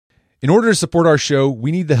In order to support our show,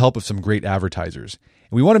 we need the help of some great advertisers.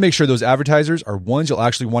 And we want to make sure those advertisers are ones you'll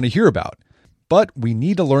actually want to hear about. But we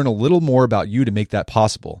need to learn a little more about you to make that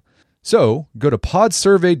possible. So go to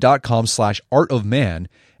podsurvey.com/artofman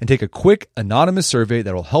and take a quick anonymous survey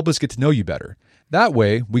that will help us get to know you better. That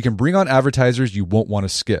way, we can bring on advertisers you won't want to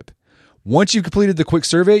skip. Once you've completed the quick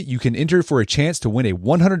survey, you can enter for a chance to win a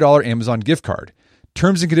 $100 Amazon gift card.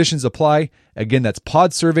 Terms and conditions apply. Again, that's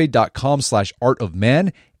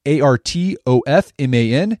podsurvey.com/artofman,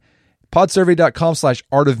 ARTOFMAN,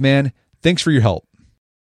 podsurvey.com/artofman. Thanks for your help.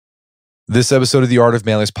 This episode of the Art of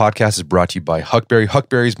Manliness podcast is brought to you by Huckberry.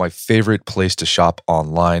 Huckberry is my favorite place to shop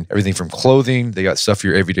online. Everything from clothing, they got stuff for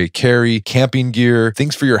your everyday carry, camping gear,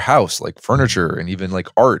 things for your house like furniture and even like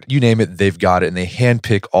art. You name it, they've got it, and they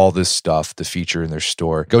handpick all this stuff to feature in their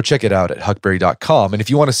store. Go check it out at huckberry.com. And if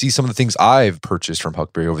you want to see some of the things I've purchased from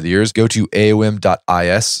Huckberry over the years, go to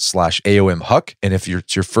aom.is/aomhuck. And if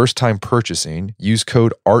it's your first time purchasing, use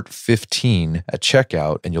code ART15 at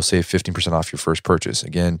checkout and you'll save 15% off your first purchase.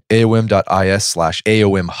 Again, aom.is/aomhuck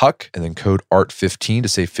and then code ART15 to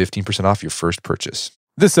save 15% off your first purchase.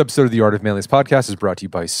 This episode of the Art of Manliness podcast is brought to you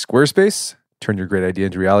by Squarespace. Turn your great idea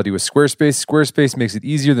into reality with Squarespace. Squarespace makes it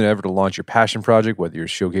easier than ever to launch your passion project, whether you're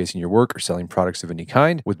showcasing your work or selling products of any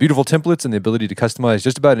kind. With beautiful templates and the ability to customize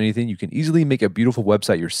just about anything, you can easily make a beautiful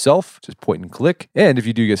website yourself. Just point and click. And if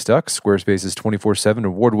you do get stuck, Squarespace's 24/7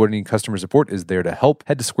 award-winning customer support is there to help.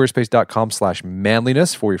 Head to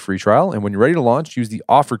squarespace.com/manliness for your free trial. And when you're ready to launch, use the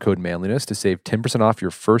offer code manliness to save 10% off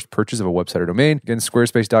your first purchase of a website or domain. Again,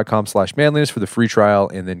 squarespace.com/manliness for the free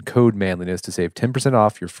trial and then code manliness to save 10%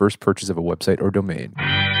 off your first purchase of a website or domain.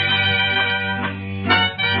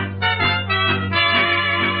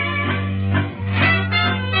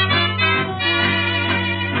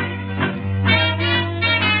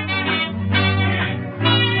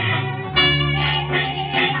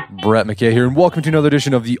 Brett McKay here, and welcome to another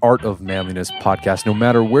edition of the Art of Manliness podcast. No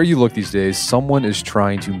matter where you look these days, someone is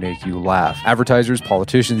trying to make you laugh. Advertisers,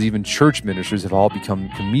 politicians, even church ministers have all become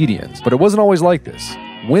comedians. But it wasn't always like this.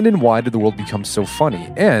 When and why did the world become so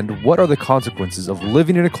funny? And what are the consequences of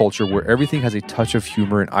living in a culture where everything has a touch of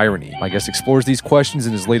humor and irony? My guest explores these questions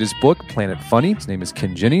in his latest book, Planet Funny. His name is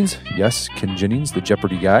Ken Jennings. Yes, Ken Jennings, the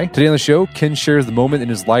Jeopardy guy. Today on the show, Ken shares the moment in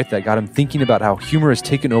his life that got him thinking about how humor has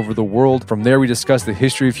taken over the world. From there, we discuss the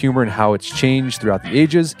history of humor and how it's changed throughout the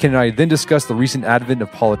ages. Ken and I then discuss the recent advent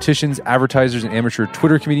of politicians, advertisers, and amateur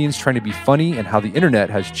Twitter comedians trying to be funny and how the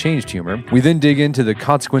internet has changed humor. We then dig into the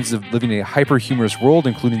consequences of living in a hyper-humorous world,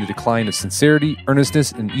 including the decline of sincerity,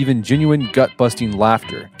 earnestness, and even genuine gut-busting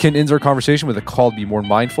laughter. Ken ends our conversation with a call to be more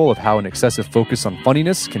mindful of how an excessive focus on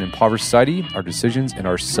funniness can impoverish society, our decisions, and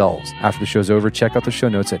ourselves. After the show's over, check out the show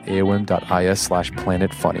notes at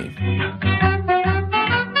aom.is/planetfunny.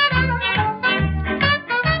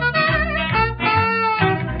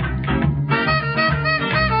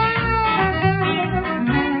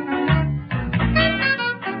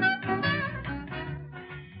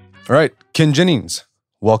 All right, Ken Jennings,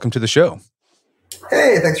 welcome to the show.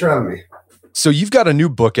 Hey, thanks for having me. So you've got a new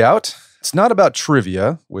book out. It's not about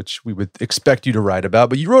trivia, which we would expect you to write about,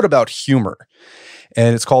 but you wrote about humor.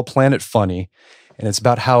 And it's called Planet Funny. And it's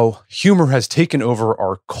about how humor has taken over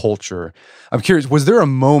our culture. I'm curious, was there a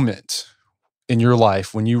moment in your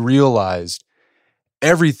life when you realized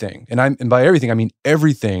everything, and by everything, I mean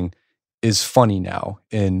everything is funny now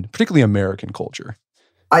in particularly American culture?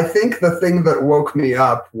 I think the thing that woke me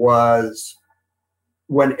up was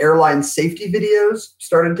when airline safety videos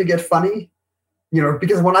started to get funny. You know,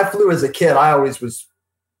 because when I flew as a kid, I always was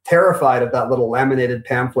terrified of that little laminated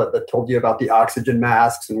pamphlet that told you about the oxygen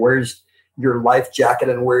masks and where's your life jacket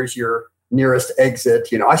and where's your nearest exit.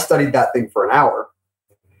 You know, I studied that thing for an hour.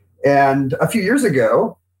 And a few years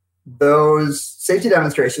ago, those safety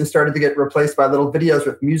demonstrations started to get replaced by little videos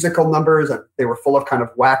with musical numbers, and they were full of kind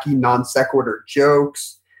of wacky non sequitur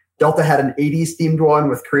jokes. Delta had an 80s themed one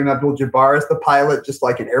with Kareem Abdul-Jabbar as the pilot, just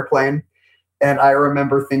like an airplane. And I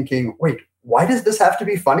remember thinking, wait, why does this have to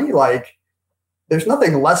be funny? Like, there's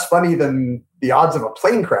nothing less funny than the odds of a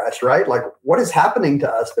plane crash, right? Like, what is happening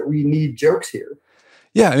to us that we need jokes here?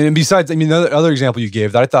 Yeah, I mean, and besides, the other example you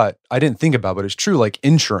gave that I thought I didn't think about, but it's true, like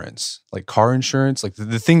insurance, like car insurance, like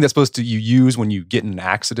the thing that's supposed to you use when you get in an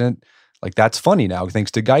accident, like that's funny now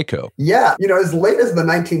thanks to Geico. Yeah, you know, as late as the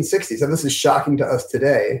 1960s, and this is shocking to us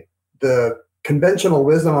today, the conventional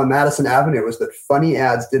wisdom on Madison Avenue was that funny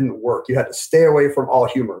ads didn't work. You had to stay away from all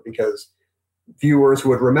humor because viewers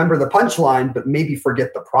would remember the punchline, but maybe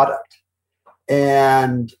forget the product.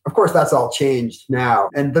 And of course, that's all changed now.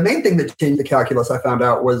 And the main thing that changed the calculus, I found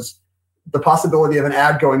out, was the possibility of an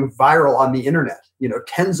ad going viral on the internet.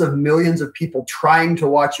 Tens of millions of people trying to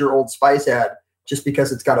watch your Old Spice ad just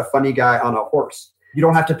because it's got a funny guy on a horse. You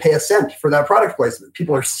don't have to pay a cent for that product placement.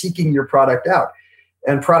 People are seeking your product out.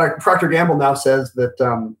 And Procter & Gamble now says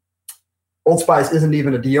that Old Spice isn't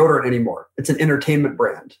even a deodorant anymore. It's an entertainment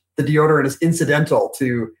brand. The deodorant is incidental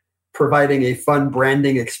to providing a fun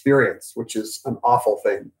branding experience, which is an awful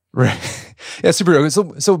thing. Right. Yeah, super.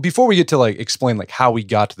 So before we get to explain how we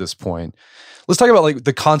got to this point, let's talk about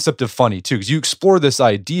the concept of funny too, because you explore this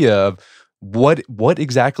idea of what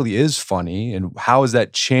exactly is funny and how has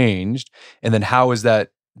that changed, and then how is that,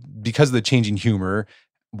 because of the changing humor,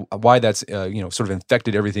 why that's sort of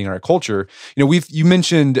infected everything in our culture. You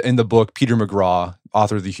mentioned in the book Peter McGraw,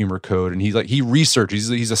 author of the Humor Code, and he researches.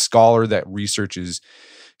 He's a scholar that researches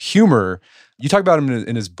humor. You talk about him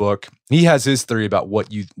in his book. He has his theory about what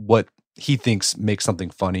he thinks makes something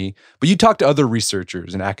funny. But you talk to other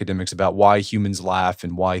researchers and academics about why humans laugh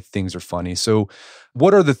and why things are funny. So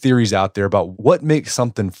what are the theories out there about what makes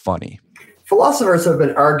something funny? Philosophers have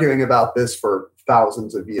been arguing about this for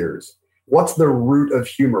thousands of years. What's the root of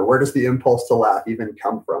humor? Where does the impulse to laugh even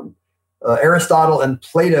come from? Aristotle and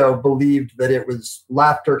Plato believed that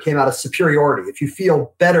laughter came out of superiority. If you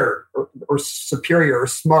feel better or superior or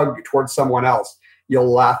smug towards someone else,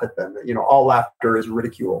 you'll laugh at them. All laughter is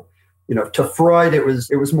ridicule. To Freud, it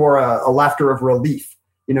was more a laughter of relief.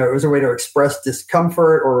 It was a way to express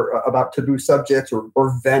discomfort or about taboo subjects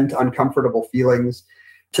or vent uncomfortable feelings.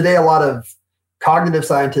 Today, a lot of cognitive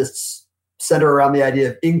scientists center around the idea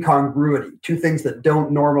of incongruity, two things that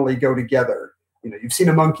don't normally go together. You've seen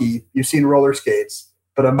a monkey, you've seen roller skates,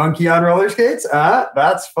 but a monkey on roller skates?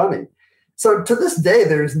 That's funny. So to this day,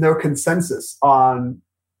 there's no consensus on,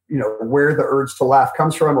 where the urge to laugh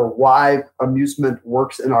comes from or why amusement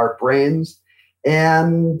works in our brains.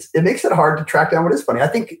 And it makes it hard to track down what is funny. I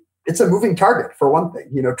think it's a moving target, for one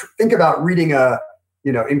thing. Think about reading a,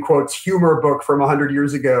 in quotes, humor book from 100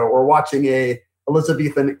 years ago or watching a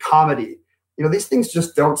Elizabethan comedy. These things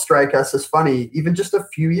just don't strike us as funny, even just a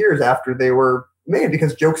few years after they were made,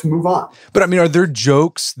 because jokes move on. But are there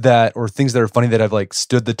jokes or things that are funny that have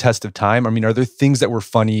stood the test of time? are there things that were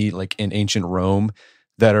funny in ancient Rome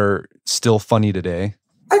that are still funny today?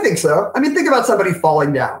 I think so. Think about somebody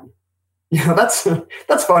falling down. That's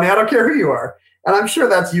funny. I don't care who you are. And I'm sure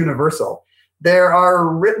that's universal. There are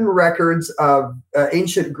written records of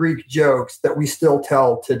ancient Greek jokes that we still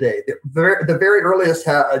tell today. The very earliest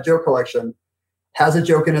joke collection has a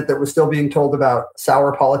joke in it that was still being told about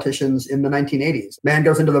sour politicians in the 1980s. Man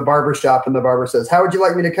goes into the barber shop and the barber says, "How would you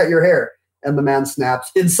like me to cut your hair?" And the man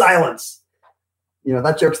snaps, "In silence."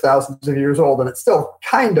 That joke's thousands of years old and it still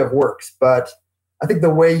kind of works. But I think the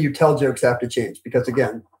way you tell jokes have to change because,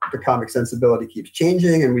 again, the comic sensibility keeps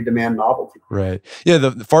changing and we demand novelty. Right. Yeah,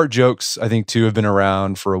 the fart jokes, I think, too, have been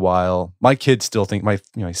around for a while. My kids still think, my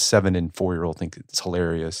 7 and 4-year-old think it's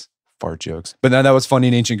hilarious. Fart jokes. But now that was funny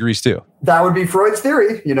in ancient Greece too. That would be Freud's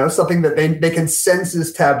theory, something that they can sense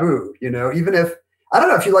is taboo, even if, I don't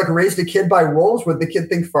know, if you raised a kid by wolves, would the kid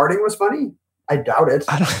think farting was funny? I doubt it.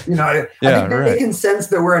 I think they can sense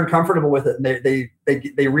that we're uncomfortable with it and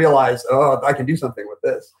they realize, oh, I can do something with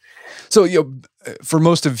this. So, for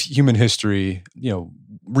most of human history,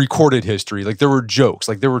 recorded history, there were jokes,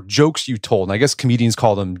 there were jokes you told. And I guess comedians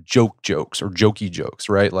call them jokes or jokey jokes,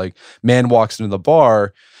 right? Man walks into the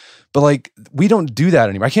bar. But we don't do that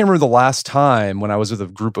anymore. I can't remember the last time when I was with a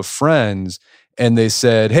group of friends and they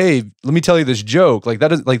said, "Hey, let me tell you this joke."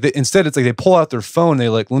 That is instead it's they pull out their phone. They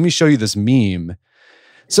let me show you this meme.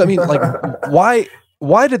 So why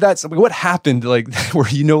did that? What happened? Where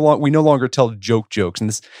we no longer tell jokes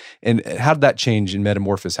and how did that change and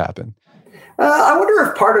metamorphosis happen? I wonder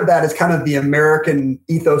if part of that is kind of the American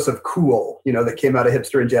ethos of cool, that came out of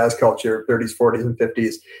hipster and jazz culture, 30s, 40s, and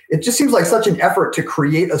 50s. It just seems like such an effort to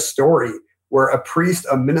create a story where a priest,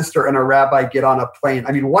 a minister, and a rabbi get on a plane.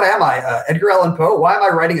 What am I? Edgar Allan Poe? Why am I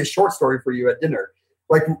writing a short story for you at dinner?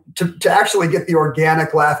 To actually get the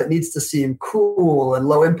organic laugh, it needs to seem cool and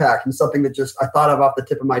low impact and something that just I thought of off the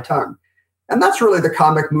tip of my tongue. And that's really the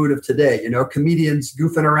comic mood of today. Comedians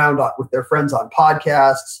goofing around with their friends on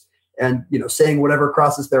podcasts, and saying whatever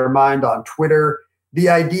crosses their mind on Twitter. The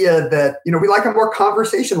idea that we like a more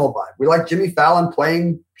conversational vibe. We like Jimmy Fallon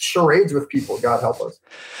playing charades with people. God help us.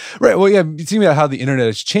 Right. Well, yeah. Thinking about how the internet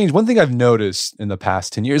has changed. One thing I've noticed in the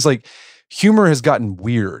past 10 years, humor has gotten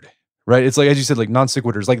weird. Right. It's as you said, non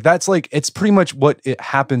sequiturs. That's it's pretty much what it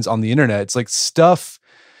happens on the internet. It's stuff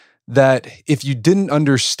that if you didn't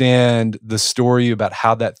understand the story about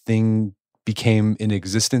how that thing became in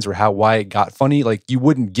existence or why it got funny, you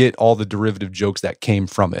wouldn't get all the derivative jokes that came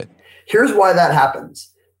from it. Here's why that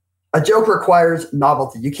happens. A joke requires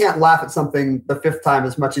novelty. You can't laugh at something the fifth time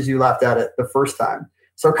as much as you laughed at it the first time.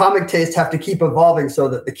 So comic tastes have to keep evolving so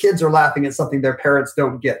that the kids are laughing at something their parents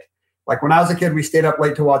don't get. Like when I was a kid, we stayed up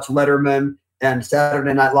late to watch Letterman and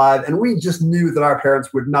Saturday Night Live, and we just knew that our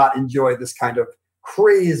parents would not enjoy this kind of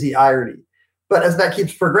crazy irony. But as that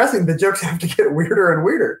keeps progressing, the jokes have to get weirder and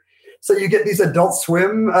weirder. So you get these Adult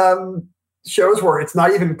Swim shows where it's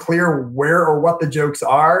not even clear where or what the jokes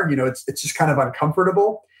are. It's just kind of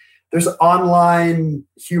uncomfortable. There's online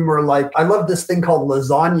humor, like I love this thing called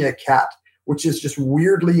Lasagna Cat, which is just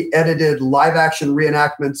weirdly edited live action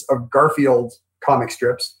reenactments of Garfield comic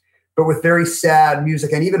strips, but with very sad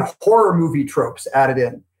music and even horror movie tropes added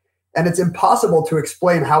in. And it's impossible to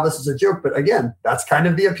explain how this is a joke. But again, that's kind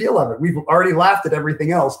of the appeal of it. We've already laughed at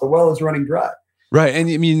everything else. The well is running dry. Right. And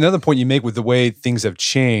I mean, another point you make with the way things have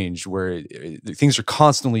changed, where things are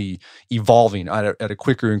constantly evolving at a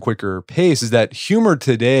quicker and quicker pace, is that humor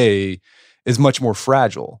today is much more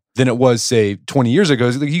fragile than it was, say, 20 years ago.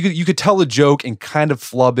 You could tell a joke and kind of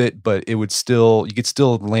flub it, but you could still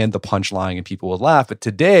land the punchline and people would laugh. But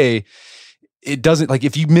today, it doesn't, like,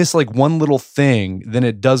 if you miss like one little thing, then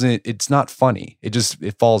it's not funny. It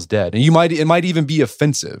falls dead. And it might even be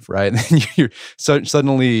offensive, right? And then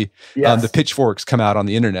suddenly yes. The pitchforks come out on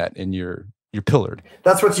the internet and you're pillared.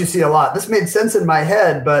 That's what you see a lot. This made sense in my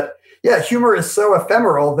head, but yeah, humor is so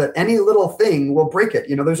ephemeral that any little thing will break it.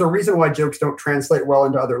 There's a reason why jokes don't translate well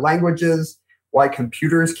into other languages, why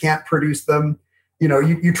computers can't produce them.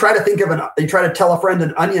 You try to tell a friend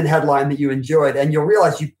an Onion headline that you enjoyed, and you'll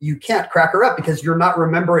realize you can't crack her up because you're not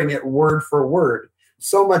remembering it word for word.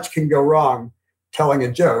 So much can go wrong telling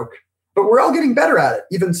a joke, but we're all getting better at it.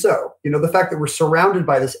 Even so, the fact that we're surrounded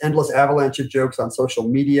by this endless avalanche of jokes on social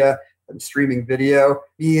media and streaming video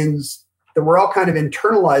means that we're all kind of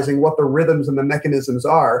internalizing what the rhythms and the mechanisms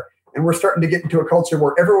are. And we're starting to get into a culture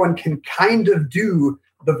where everyone can kind of do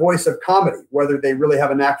the voice of comedy, whether they really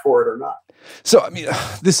have a knack for it or not. So, I mean,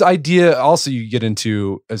 this idea also you get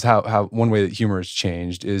into is how one way that humor has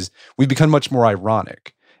changed is we've become much more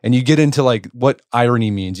ironic. And you get into like what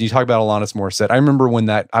irony means. You talk about Alanis Morissette. I remember when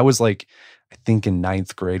I was like, I think in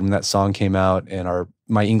 9th grade when that song came out, and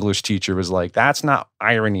my English teacher was like, that's not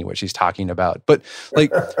irony what she's talking about. But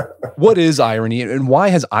like, what is irony, and why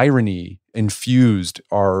has irony infused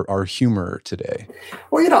our humor today?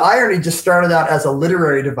 Well, irony just started out as a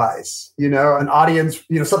literary device, an audience,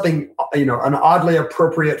 something, an oddly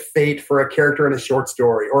appropriate fate for a character in a short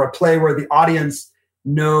story, or a play where the audience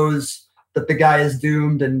knows that the guy is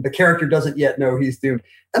doomed and the character doesn't yet know he's doomed.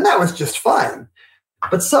 And that was just fine.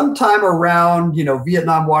 But sometime around,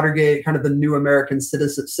 Vietnam, Watergate, kind of the new American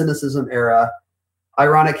cynicism era,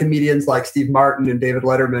 ironic comedians like Steve Martin and David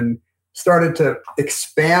Letterman started to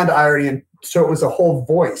expand irony, and so it was a whole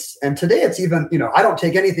voice. And today it's even, I don't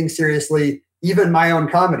take anything seriously, even my own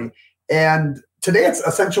comedy. And today it's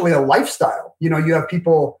essentially a lifestyle. You have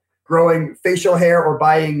people growing facial hair or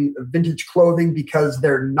buying vintage clothing because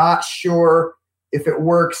they're not sure if it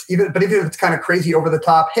works, even if it's kind of crazy over the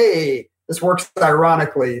top. Hey, this works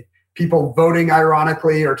ironically. People voting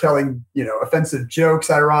ironically or telling, offensive jokes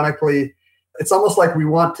ironically. It's almost like we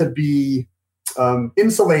want to be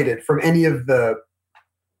insulated from any of the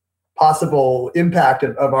possible impact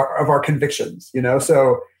of our convictions.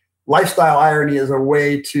 So lifestyle irony is a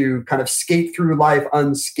way to kind of skate through life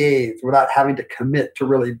unscathed without having to commit to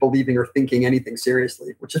really believing or thinking anything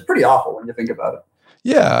seriously, which is pretty awful when you think about it.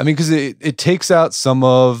 Yeah, I mean, because it takes out some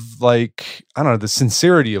of, like, I don't know, the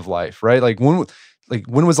sincerity of life, right? Like when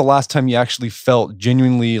was the last time you actually felt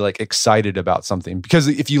genuinely like excited about something? Because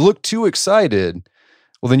if you look too excited,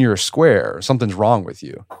 well, then you're a square. Something's wrong with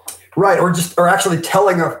you. Right, or actually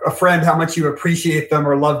telling a friend how much you appreciate them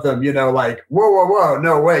or love them, like, whoa,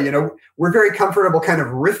 no way. We're very comfortable kind of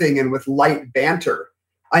riffing and with light banter.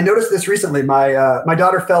 I noticed this recently. My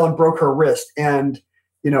daughter fell and broke her wrist, and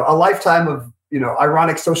a lifetime of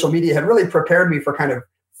ironic social media had really prepared me for kind of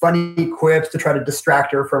funny quips to try to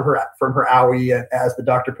distract her from her owie, as the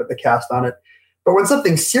doctor put the cast on it. But when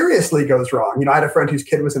something seriously goes wrong, I had a friend whose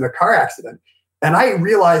kid was in a car accident, and I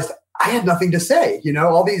realized I had nothing to say.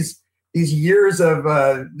 All these years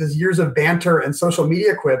of banter and social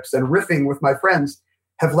media quips and riffing with my friends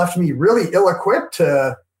have left me really ill-equipped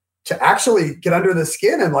to actually get under the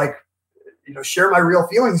skin and share my real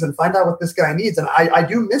feelings and find out what this guy needs. And I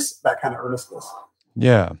do miss that kind of earnestness.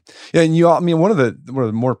 Yeah. And one of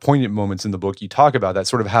the more poignant moments in the book, you talk about that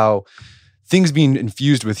sort of how things being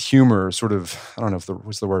infused with humor sort of, I don't know if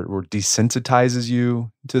what's the word desensitizes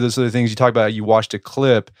you to those other things. You talk about, you watched a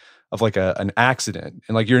clip of like an accident,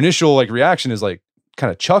 and like your initial like reaction is like,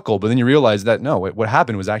 kind of chuckle, but then you realize that no, what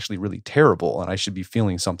happened was actually really terrible and I should be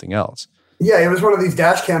feeling something else. Yeah, it was one of these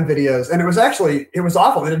dash cam videos, and it was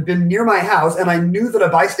awful. It had been near my house, and I knew that a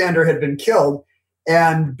bystander had been killed.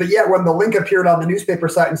 But yet when the link appeared on the newspaper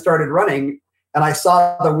site and started running, and I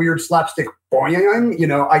saw the weird slapstick boing,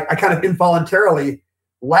 I kind of involuntarily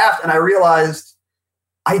laughed, and I realized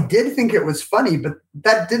I did think it was funny, but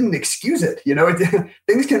that didn't excuse it.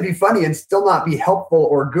 Things can be funny and still not be helpful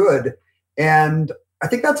or good. And I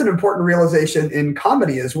think that's an important realization in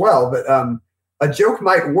comedy as well, that a joke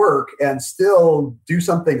might work and still do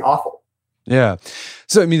something awful. Yeah.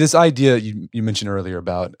 So, I mean, this idea you mentioned earlier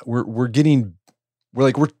about we're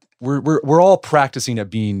all practicing at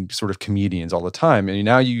being sort of comedians all the time. And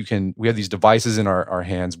now we have these devices in our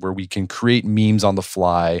hands where we can create memes on the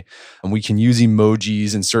fly and we can use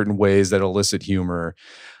emojis in certain ways that elicit humor.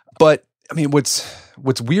 But I mean,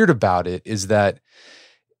 what's weird about it is that,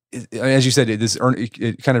 as you said,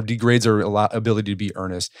 it kind of degrades our ability to be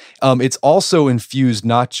earnest. It's also infused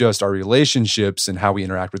not just our relationships and how we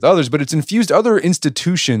interact with others, but it's infused other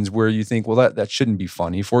institutions where you think, well, that shouldn't be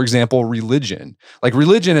funny. For example, religion. Like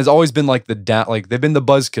religion has always been like they've been the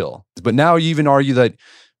buzzkill, but now you even argue that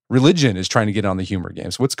religion is trying to get on the humor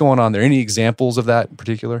game. So what's going on there? Any examples of that in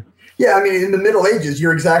particular? Yeah, I mean, in the Middle Ages,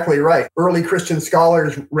 you're exactly right. Early Christian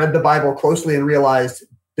scholars read the Bible closely and realized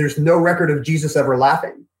there's no record of Jesus ever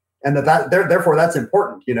laughing. And therefore, that's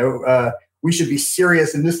important. We should be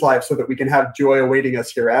serious in this life so that we can have joy awaiting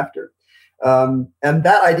us hereafter. And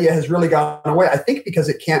that idea has really gone away, I think, because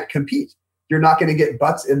it can't compete. You're not going to get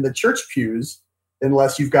butts in the church pews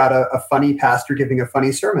unless you've got a funny pastor giving a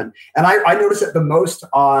funny sermon. And I notice it the most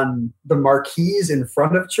on the marquees in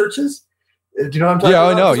front of churches. Do you know what I'm talking about?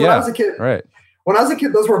 Yeah, I know. When I was a kid, right. When I was a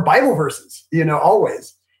kid, those were Bible verses,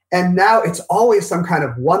 always. And now it's always some kind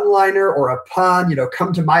of one-liner or a pun,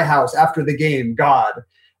 come to my house after the game, God.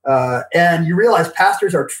 And you realize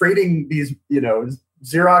pastors are trading these,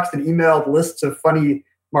 Xeroxed and emailed lists of funny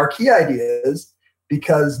marquee ideas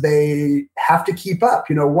because they have to keep up.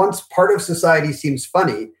 Once part of society seems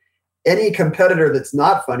funny, any competitor that's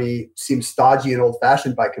not funny seems stodgy and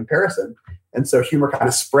old-fashioned by comparison. And so humor kind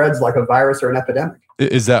of spreads like a virus or an epidemic.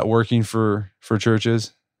 Is that working for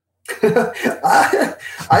churches?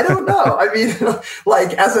 I don't know. I mean,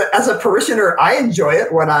 like as a parishioner, I enjoy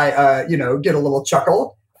it when I, get a little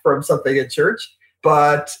chuckle from something at church.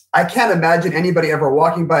 But I can't imagine anybody ever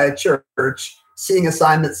walking by a church, seeing a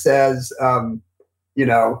sign that says, our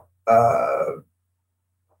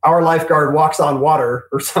lifeguard walks on water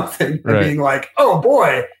or something, and right. being like, oh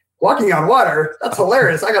boy, walking on water, that's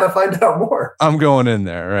hilarious. I got to find out more. I'm going in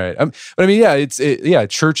there, right? But I mean,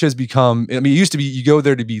 church has become, it usused to be, you go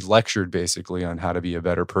there to be lectured basically on how to be a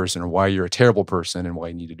better person or why you're a terrible person and why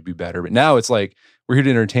you needed to be better. But now it's like, we're here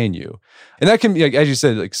to entertain you. And that can be, like, as you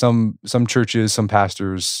said, like some churches, some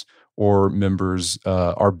pastors or members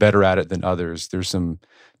are better at it than others. There's I'm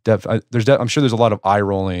sure there's a lot of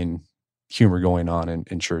eye-rolling humor going on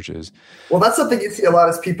in churches. Well, that's something you see a lot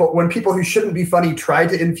as when people who shouldn't be funny try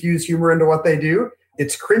to infuse humor into what they do.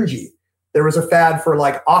 It's cringy. There was a fad for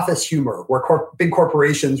like office humor where big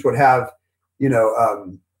corporations would have,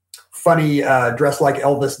 funny dress like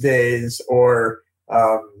Elvis days or,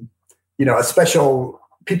 a special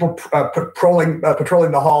people patrolling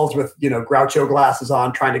the halls with, Groucho glasses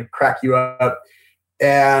on, trying to crack you up.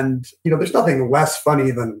 And, there's nothing less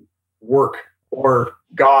funny than work or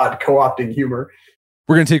God co-opting humor.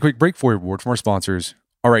 We're going to take a quick break for a word from our sponsors.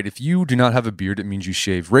 All right, if you do not have a beard, it means you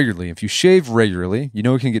shave regularly. If you shave regularly,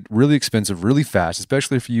 it can get really expensive really fast,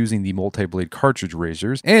 especially if you're using the multi-blade cartridge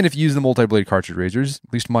razors. And if you use the multi-blade cartridge razors,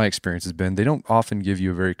 at least my experience has been, they don't often give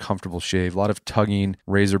you a very comfortable shave. A lot of tugging,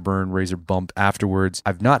 razor burn, razor bump afterwards.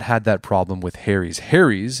 I've not had that problem with Harry's.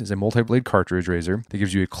 Harry's is a multi-blade cartridge razor that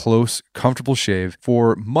gives you a close, comfortable shave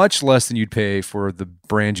for much less than you'd pay for the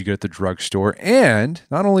brand you get at the drugstore. And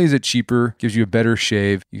not only is it cheaper, gives you a better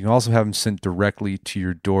shave, you can also have them sent directly to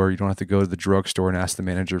your door. You don't have to go to the drugstore and ask the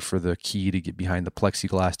manager for the key to get behind the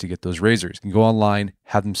plexiglass to get those razors. You can go online,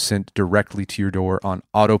 have them sent directly to your door on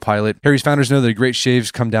autopilot. Harry's founders know that great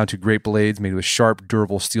shaves come down to great blades made with sharp,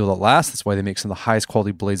 durable steel that lasts. That's why they make some of the highest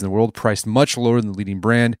quality blades in the world, priced much lower than the leading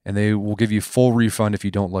brand, and they will give you full refund if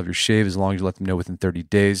you don't love your shave, as long as you let them know within 30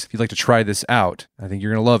 days. If you'd like to try this out, I think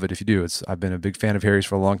you're going to love it if you do. I've been a big fan of Harry's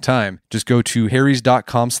for a long time. Just go to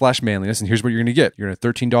harrys.com/manliness, and here's what you're going to get. You're going to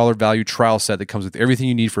get a $13 value trial set that comes with everything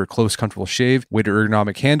you need for a close, comfortable shave: weighted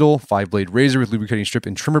ergonomic handle, 5-blade razor with lubricating strip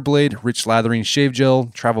and trimmer blade, rich lathering shave gel,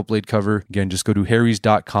 travel blade cover. Again, just go to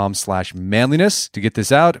harrys.com/manliness to get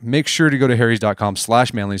this out. Make sure to go to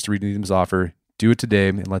harrys.com/manliness to redeem this offer. do it today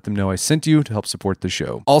and let them know I sent you to help support the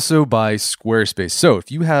show. Also by Squarespace. So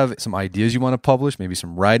if you have some ideas you want to publish, maybe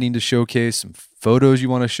some writing to showcase, some photos you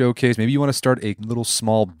want to showcase, maybe you want to start a little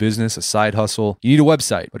small business, a side hustle, you need a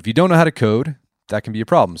website. But if you don't know how to code, that can be a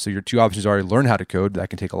problem. So your two options are learn how to code. That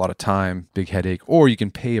can take a lot of time, big headache, or you can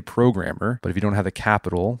pay a programmer. But if you don't have the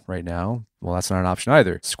capital right now, well, that's not an option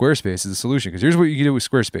either. Squarespace is the solution, because here's what you can do with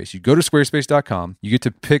Squarespace. You go to squarespace.com. You get to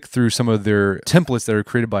pick through some of their templates that are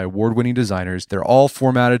created by award-winning designers. They're all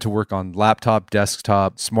formatted to work on laptop,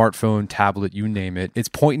 desktop, smartphone, tablet, you name it. It's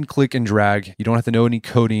point and click and drag. You don't have to know any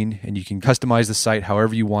coding, and you can customize the site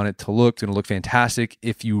however you want it to look. It's going to look fantastic.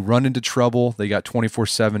 If you run into trouble, they got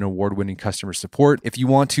 24/7 award-winning customer support. If you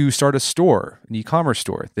want to start a store, an e-commerce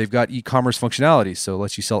store, they've got e-commerce functionality, so it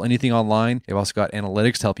lets you sell anything online. They've also got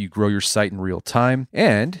analytics to help you grow your site in real time.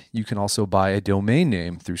 And you can also buy a domain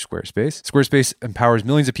name through Squarespace. Squarespace empowers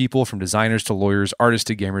millions of people, from designers to lawyers, artists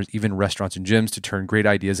to gamers, even restaurants and gyms, to turn great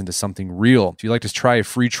ideas into something real. If you'd like to try a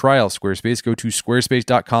free trial of Squarespace, go to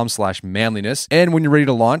squarespace.com/manliness. And when you're ready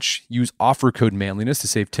to launch, use offer code manliness to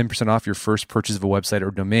save 10% off your first purchase of a website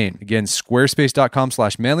or domain. Again,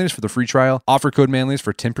 squarespace.com/manliness for the free trial. Offer code manliness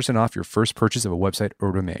for 10% off your first purchase of a website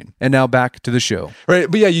or domain. And now back to the show. Right.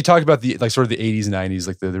 But yeah, you talked about the sort of the 80s and 90s,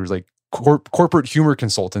 there was corporate humor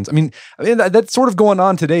consultants. I mean that's sort of going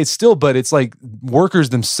on today still, but it's like workers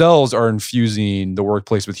themselves are infusing the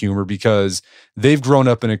workplace with humor because they've grown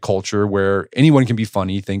up in a culture where anyone can be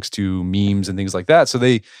funny thanks to memes and things like that. So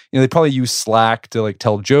they probably use Slack to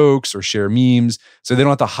tell jokes or share memes, so they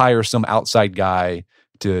don't have to hire some outside guy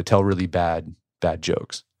to tell really bad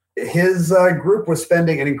jokes. His group was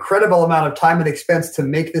spending an incredible amount of time and expense to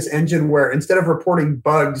make this engine where, instead of reporting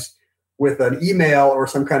bugs with an email or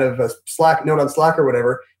some kind of a Slack note on Slack or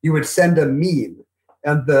whatever, you would send a meme,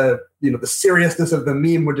 and the seriousness of the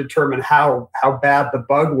meme would determine how bad the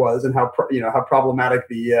bug was and how problematic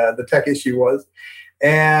the tech issue was.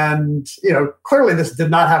 And clearly this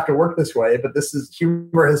did not have to work this way, but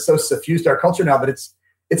humor has so suffused our culture now that it's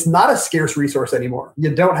not a scarce resource anymore.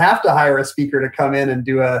 You don't have to hire a speaker to come in and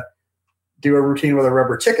do a routine with a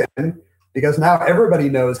rubber chicken, because now everybody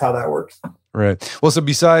knows how that works. Right. Well, so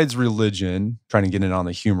besides religion, trying to get in on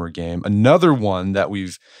the humor game, another one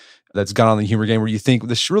that's gone on the humor game where you think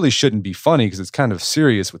this really shouldn't be funny because it's kind of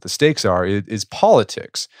serious what the stakes are, is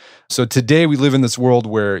politics. So today we live in this world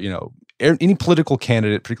where, any political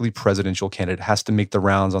candidate, particularly presidential candidate, has to make the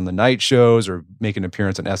rounds on the night shows or make an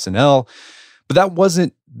appearance on SNL. But that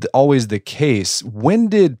wasn't always the case. When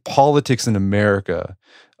did politics in America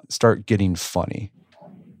start getting funny?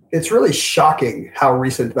 It's really shocking how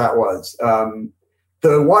recent that was.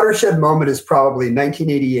 The watershed moment is probably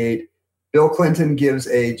 1988. Bill Clinton gives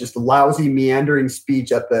a just lousy, meandering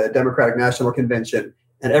speech at the Democratic National Convention,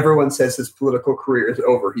 and everyone says his political career is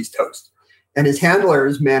over. He's toast. And his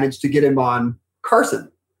handlers managed to get him on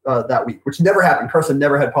Carson that week, which never happened. Carson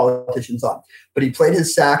never had politicians on. But he played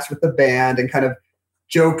his sax with the band and kind of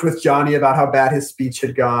joked with Johnny about how bad his speech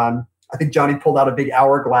had gone. I think Johnny pulled out a big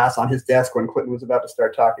hourglass on his desk when Clinton was about to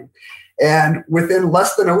start talking. And within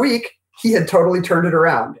less than a week, he had totally turned it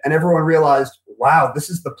around. And everyone realized, wow, this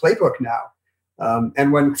is the playbook now.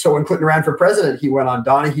 And when Clinton ran for president, he went on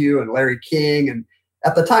Donahue and Larry King. And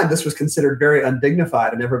at the time, this was considered very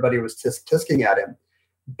undignified, and everybody was tisking at him.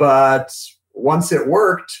 But once it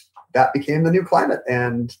worked, that became the new climate.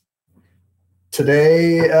 And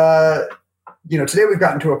today, today we've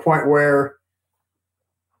gotten to a point where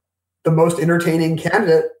the most entertaining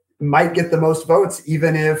candidate might get the most votes,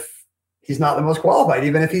 even if he's not the most qualified,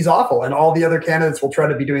 even if he's awful. And all the other candidates will try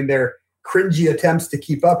to be doing their cringy attempts to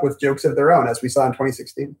keep up with jokes of their own, as we saw in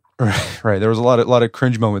 2016. Right. There was a lot of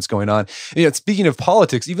cringe moments going on. Speaking of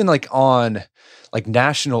politics, even on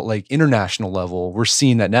national, international level, we're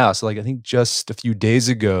seeing that now. So I think just a few days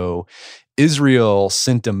ago, Israel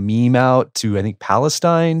sent a meme out to, I think,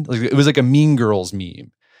 Palestine. It was like a Mean Girls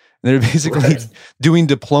meme. And they're basically doing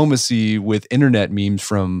diplomacy with internet memes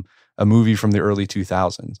from a movie from the early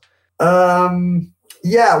 2000s.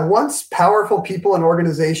 Yeah, once powerful people and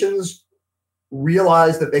organizations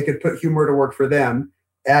realized that they could put humor to work for them,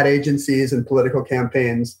 ad agencies and political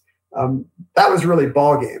campaigns, that was really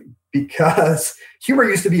ballgame, because humor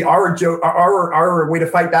used to be our joke, our way to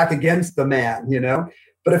fight back against the man,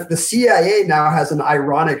 But if the CIA now has an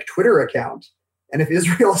ironic Twitter account, and if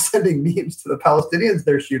Israel is sending memes to the Palestinians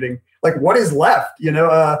they're shooting, what is left? We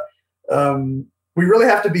really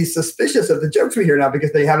have to be suspicious of the jokes we hear now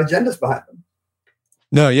because they have agendas behind them.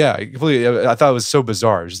 No, yeah, completely. I thought it was so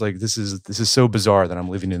bizarre. Just this is so bizarre that I'm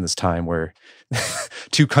living in this time where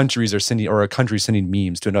two countries are sending, or a country sending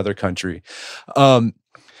memes to another country.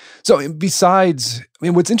 So besides, I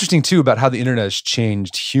mean, what's interesting too about how the internet has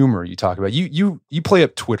changed humor, you talk about, you play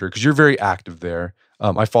up Twitter because you're very active there.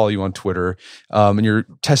 I follow you on Twitter, and you're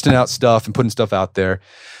testing out stuff and putting stuff out there.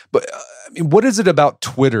 But I mean, what is it about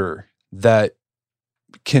Twitter that's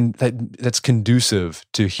conducive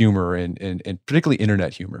to humor and particularly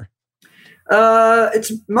internet humor?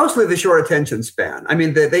 It's mostly the short attention span. I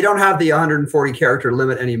mean, they don't have the 140 character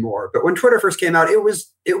limit anymore. But when Twitter first came out, it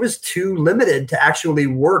was too limited to actually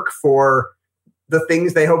work for the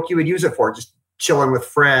things they hoped you would use it for, just chilling with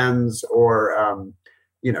friends or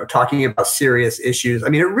talking about serious issues. I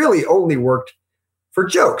mean, it really only worked for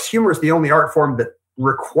jokes. Humor is the only art form that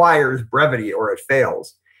requires brevity or it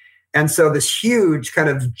fails. And so this huge kind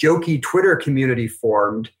of jokey Twitter community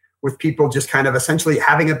formed with people just kind of essentially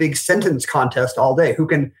having a big sentence contest all day. Who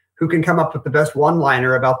can come up with the best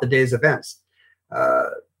one-liner about the day's events?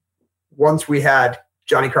 Once we had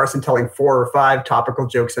Johnny Carson telling 4 or 5 topical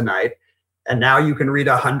jokes a night, and now you can read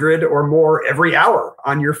 100 or more every hour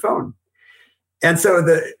on your phone. And so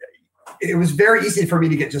it was very easy for me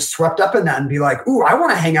to get just swept up in that and be like, ooh, I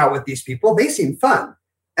want to hang out with these people. They seem fun.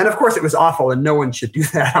 And of course, it was awful, and no one should do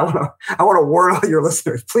that. I want to warn all your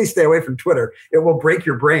listeners, please stay away from Twitter. It will break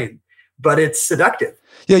your brain, but it's seductive.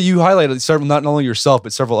 Yeah, you highlighted several, not only yourself,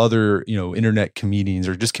 but several other, internet comedians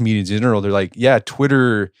or just comedians in general. They're like, yeah,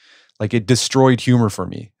 Twitter, like it destroyed humor for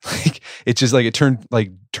me. Like it's just like it turned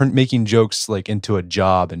making jokes like into a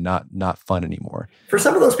job and not fun anymore. For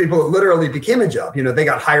some of those people, it literally became a job. They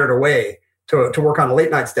got hired away to work on late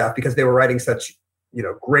night staff because they were writing such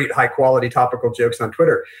great high quality topical jokes on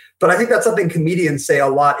Twitter. But I think that's something comedians say a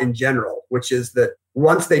lot in general, which is that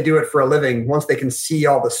once they do it for a living, once they can see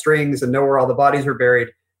all the strings and know where all the bodies are buried,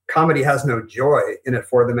 comedy has no joy in it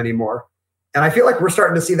for them anymore. And I feel like we're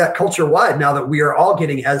starting to see that culture wide now that we are all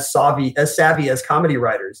getting as savvy as comedy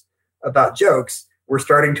writers about jokes. We're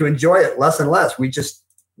starting to enjoy it less and less. We just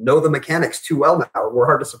know the mechanics too well now. We're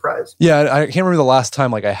hard to surprise. Yeah, I can't remember the last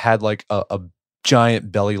time like I had like a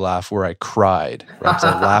giant belly laugh where I cried, right? 'Cause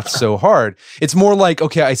I laughed so hard. It's more like,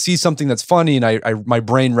 okay, I see something that's funny and my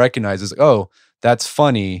brain recognizes, oh, that's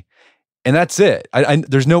funny. And that's it.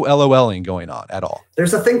 There's no LOLing going on at all.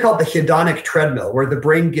 There's a thing called the hedonic treadmill where the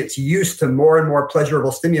brain gets used to more and more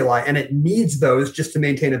pleasurable stimuli, and it needs those just to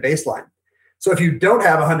maintain a baseline. So if you don't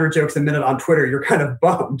have 100 jokes a minute on Twitter, you're kind of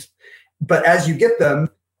bummed. But as you get them,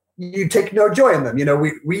 you take no joy in them.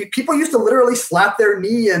 We people used to literally slap their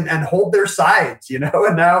knee and hold their sides, and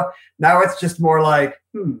now it's just more like,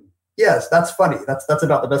 yes, that's funny. That's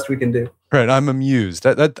about the best we can do. Right. I'm amused.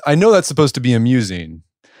 That I know that's supposed to be amusing.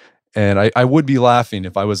 And I would be laughing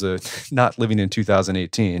if I was not living in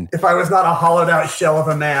 2018. If I was not a hollowed out shell of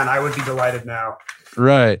a man, I would be delighted now.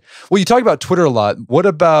 Right. Well, you talk about Twitter a lot. What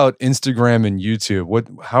about Instagram and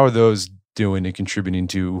YouTube? How are those doing and contributing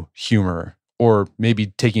to humor, or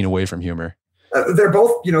maybe taking away from humor? They're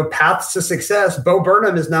both, paths to success. Bo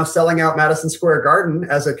Burnham is now selling out Madison Square Garden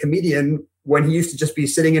as a comedian when he used to just be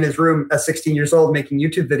sitting in his room at 16 years old making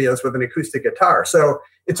YouTube videos with an acoustic guitar. So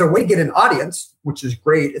it's a way to get an audience, which is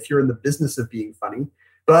great if you're in the business of being funny.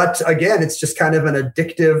 But again, it's just kind of an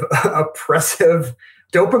addictive, oppressive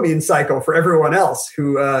dopamine cycle for everyone else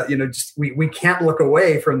who, we can't look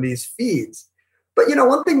away from these feeds. But,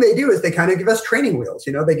 one thing they do is they kind of give us training wheels.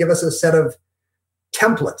 They give us a set of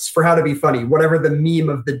templates for how to be funny, whatever the meme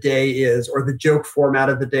of the day is or the joke format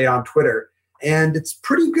of the day on Twitter. And it's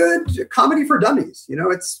pretty good comedy for dummies.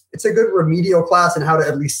 It's a good remedial class in how to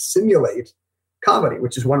at least simulate comedy,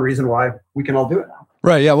 which is one reason why we can all do it now.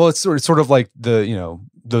 Right. Yeah. Well, it's sort of like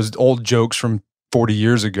those old jokes from 40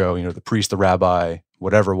 years ago, the priest, the rabbi,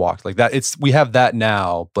 whatever walked like that. We have that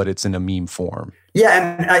now, but it's in a meme form.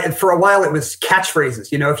 Yeah. And for a while it was catchphrases.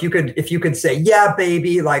 If you could say, yeah,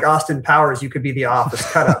 baby, like Austin Powers, you could be the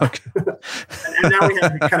Office cut up. And now we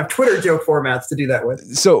have kind of Twitter joke formats to do that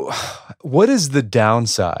with. So what is the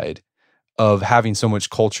downside of having so much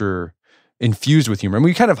culture infused with humor? And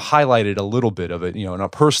we kind of highlighted a little bit of it, on a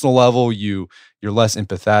personal level, you're less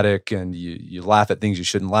empathetic and you laugh at things you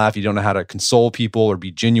shouldn't laugh. You don't know how to console people or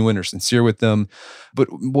be genuine or sincere with them. But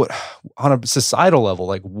what on a societal level,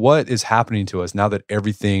 like what is happening to us now that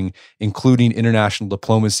everything, including international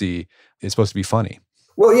diplomacy, is supposed to be funny?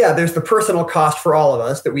 Well, yeah, there's the personal cost for all of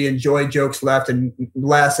us that we enjoy jokes less and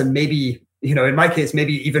maybe, in my case,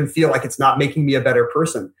 maybe even feel like it's not making me a better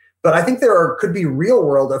person. But I think could be real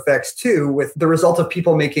world effects too, with the result of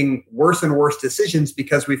people making worse and worse decisions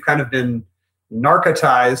because we've kind of been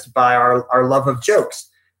narcotized by our love of jokes.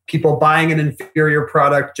 People buying an inferior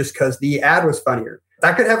product just because the ad was funnier.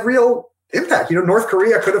 That could have real impact. North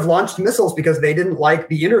Korea could have launched missiles because they didn't like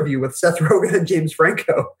the interview with Seth Rogen and James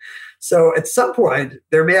Franco. So at some point,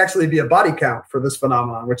 there may actually be a body count for this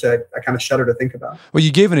phenomenon, which I kind of shudder to think about. Well,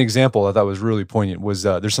 you gave an example I thought was really poignant. Was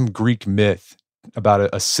there's some Greek myth about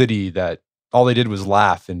a city that all they did was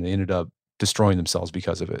laugh and they ended up destroying themselves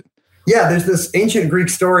because of it. Yeah, there's this ancient Greek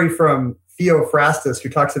story from Theophrastus who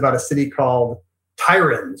talks about a city called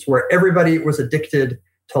Tyrans, where everybody was addicted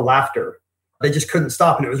to laughter. They just couldn't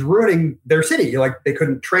stop, and it was ruining their city. Like they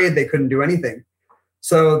couldn't trade, they couldn't do anything.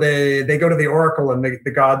 So they go to the oracle, and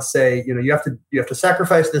the gods say, you have to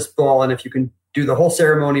sacrifice this bull, and if you can do the whole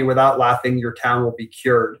ceremony without laughing, your town will be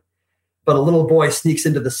cured. But a little boy sneaks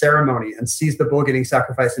into the ceremony and sees the bull getting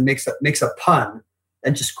sacrificed and makes a pun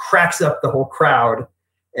and just cracks up the whole crowd.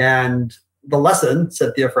 And the lesson,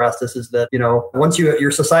 said Theophrastus, is that once your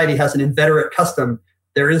society has an inveterate custom,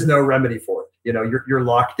 there is no remedy for it. You're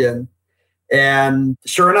locked in. And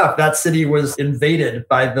sure enough, that city was invaded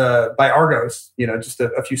by Argos, just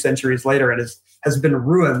a few centuries later, and has been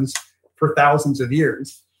ruins for thousands of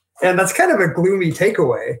years. And that's kind of a gloomy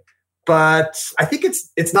takeaway. But I think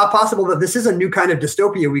it's not possible that this is a new kind of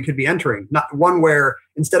dystopia we could be entering, not one where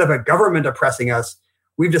instead of a government oppressing us,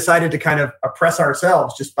 we've decided to kind of oppress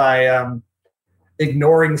ourselves just by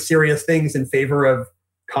ignoring serious things in favor of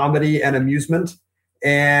comedy and amusement.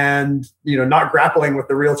 And not grappling with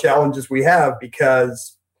the real challenges we have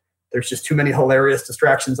because there's just too many hilarious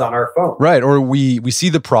distractions on our phone. Right. Or we see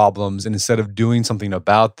the problems, and instead of doing something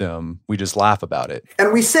about them, we just laugh about it.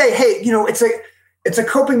 And we say, hey, it's a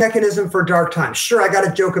coping mechanism for dark times. Sure, I got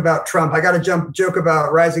to joke about Trump. I got to joke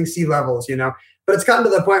about rising sea levels, But it's gotten to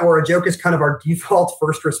the point where a joke is kind of our default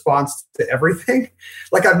first response to everything.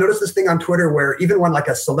 Like I've noticed this thing on Twitter where even when like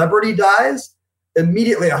a celebrity dies,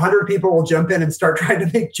 immediately 100 people will jump in and start trying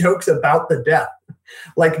to make jokes about the death.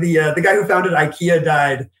 Like the guy who founded IKEA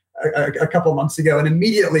died a couple months ago, and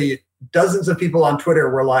immediately dozens of people on Twitter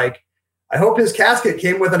were like, I hope his casket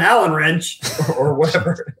came with an Allen wrench or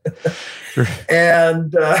whatever.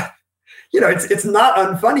 And, it's not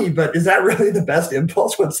unfunny, but is that really the best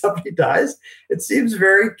impulse when somebody dies? It seems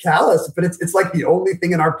very callous, but it's like the only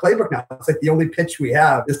thing in our playbook now. It's like the only pitch we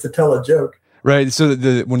have is to tell a joke. Right. So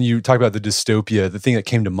when you talk about the dystopia, the thing that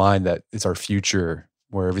came to mind that it's our future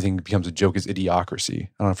where everything becomes a joke is idiocracy.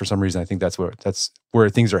 I don't know, for some reason I think that's where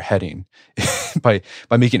things are heading by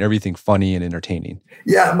making everything funny and entertaining.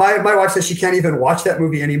 Yeah, my wife says she can't even watch that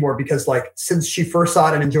movie anymore because since she first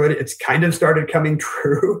saw it and enjoyed it, it's kind of started coming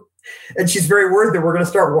true. And she's very worried that we're going to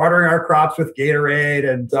start watering our crops with Gatorade,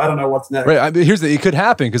 and I don't know what's next. Right. It could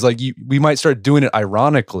happen because we might start doing it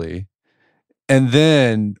ironically. And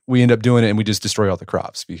then we end up doing it and we just destroy all the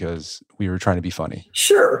crops because we were trying to be funny.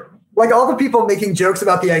 Sure. Like all the people making jokes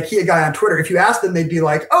about the IKEA guy on Twitter, if you ask them, they'd be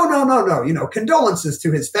like, oh, no, condolences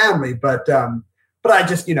to his family. But I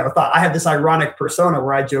just, thought I had this ironic persona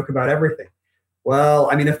where I joke about everything. Well,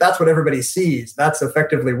 I mean, if that's what everybody sees, that's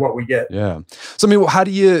effectively what we get. Yeah. So, I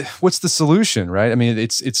mean, what's the solution, right? I mean,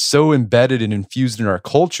 it's so embedded and infused in our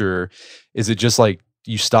culture. Is it just like,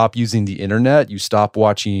 you stop using the internet, you stop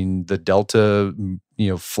watching the Delta,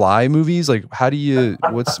 fly movies? Like, what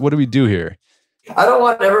do we do here? I don't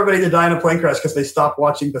want everybody to die in a plane crash because they stopped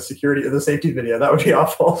watching the safety video. That would be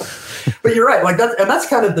awful. But you're right. Like that's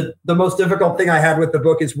kind of the most difficult thing I had with the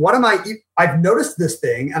book is I've noticed this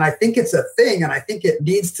thing and I think it's a thing and I think it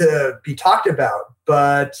needs to be talked about,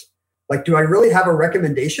 but like, do I really have a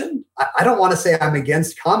recommendation? I don't want to say I'm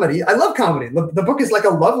against comedy. I love comedy. The book is like a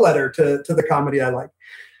love letter to the comedy I like.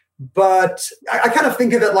 But I kind of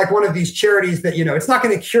think of it like one of these charities that, it's not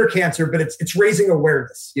going to cure cancer, but it's raising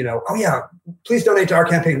awareness. Oh yeah, please donate to our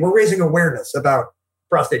campaign. We're raising awareness about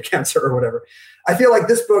prostate cancer or whatever. I feel like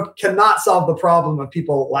this book cannot solve the problem of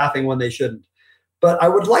people laughing when they shouldn't. But I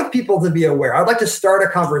would like people to be aware. I'd like to start a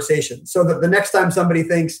conversation so that the next time somebody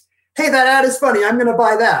thinks, hey, that ad is funny, I'm going to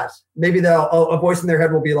buy that. Maybe a voice in their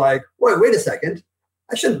head will be like, wait a second.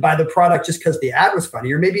 I shouldn't buy the product just because the ad was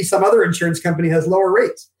funny. Or maybe some other insurance company has lower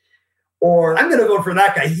rates. Or I'm going to vote for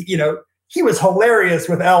that guy. He was hilarious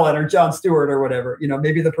with Ellen or Jon Stewart or whatever.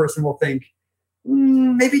 Maybe the person will think,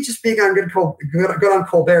 maybe just being on good on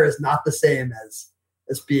Colbert is not the same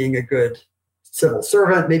as being a good civil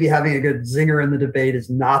servant. Maybe having a good zinger in the debate is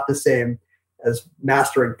not the same as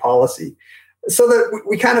mastering policy. So that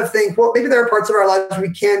we kind of think, well, maybe there are parts of our lives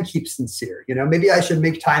we can keep sincere. Maybe I should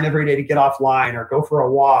make time every day to get offline or go for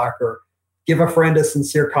a walk or give a friend a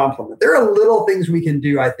sincere compliment. There are little things we can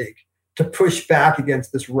do, I think, to push back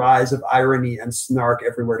against this rise of irony and snark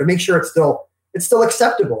everywhere, to make sure it's still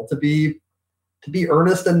acceptable to be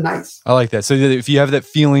earnest and nice. I like that. So if you have that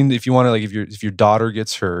feeling, if you want to, like, if your daughter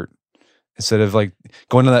gets hurt, instead of like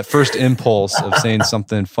going to that first impulse of saying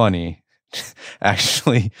something funny,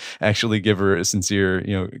 actually give her a sincere,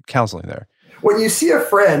 counseling there. When you see a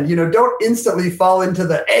friend, don't instantly fall into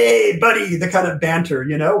the, hey, buddy, the kind of banter,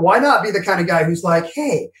 Why not be the kind of guy who's like,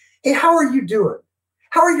 hey, how are you doing?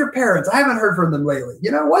 How are your parents? I haven't heard from them lately.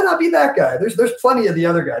 Why not be that guy? There's plenty of the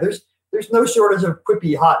other guy. There's no shortage of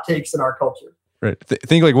quippy hot takes in our culture. Right.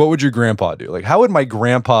 Think like, what would your grandpa do? Like, how would my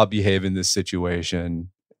grandpa behave in this situation?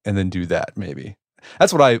 And then do that maybe.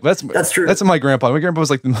 That's true. That's my grandpa. My grandpa was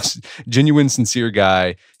like the most genuine, sincere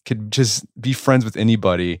guy, could just be friends with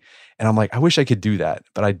anybody. And I'm like, I wish I could do that,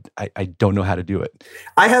 but I don't know how to do it.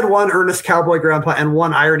 I had one earnest cowboy grandpa and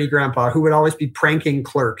one irony grandpa who would always be pranking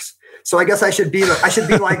clerks. So I guess I should be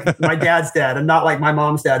like my dad's dad and not like my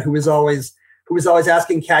mom's dad, who was always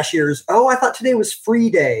asking cashiers, "Oh, I thought today was free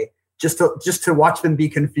day," just to watch them be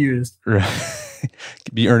confused. Right.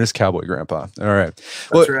 Be earnest cowboy grandpa. All right.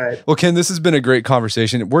 That's right. Well, Ken, this has been a great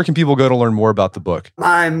conversation. Where can people go to learn more about the book?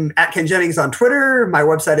 I'm at Ken Jennings on Twitter. My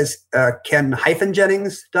website is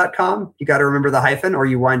ken-jennings.com. You got to remember the hyphen or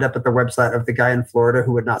you wind up at the website of the guy in Florida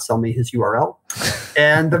who would not sell me his URL.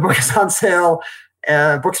 And the book is on sale.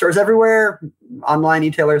 Bookstores everywhere. Online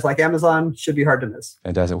e-tailers like Amazon. Should be hard to miss.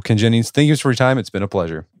 Fantastic. Well, Ken Jennings, thank you for your time. It's been a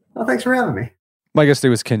pleasure. Well, thanks for having me. My guest today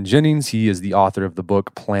was Ken Jennings. He is the author of the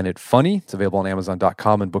book Planet Funny. It's available on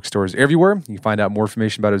Amazon.com and bookstores everywhere. You can find out more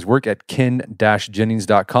information about his work at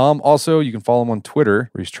ken-jennings.com. Also, you can follow him on Twitter,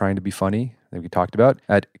 where he's trying to be funny, that we talked about,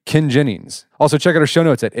 at Ken Jennings. Also, check out our show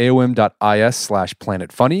notes at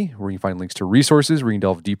aom.is/planetfunny, where you can find links to resources where you can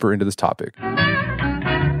delve deeper into this topic.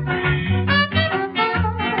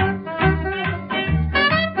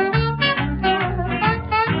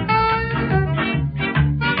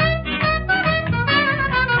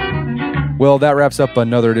 Well, that wraps up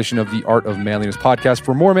another edition of the Art of Manliness podcast.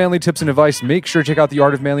 For more manly tips and advice, make sure to check out the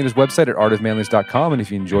Art of Manliness website at artofmanliness.com. And if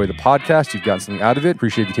you enjoy the podcast, you've gotten something out of it,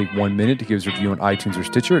 appreciate if you take 1 minute to give us a review on iTunes or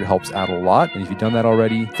Stitcher. It helps out a lot. And if you've done that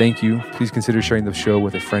already, thank you. Please consider sharing the show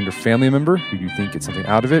with a friend or family member who you think gets something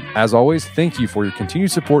out of it. As always, thank you for your continued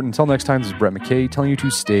support. Until next time, this is Brett McKay telling you to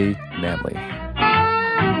stay manly.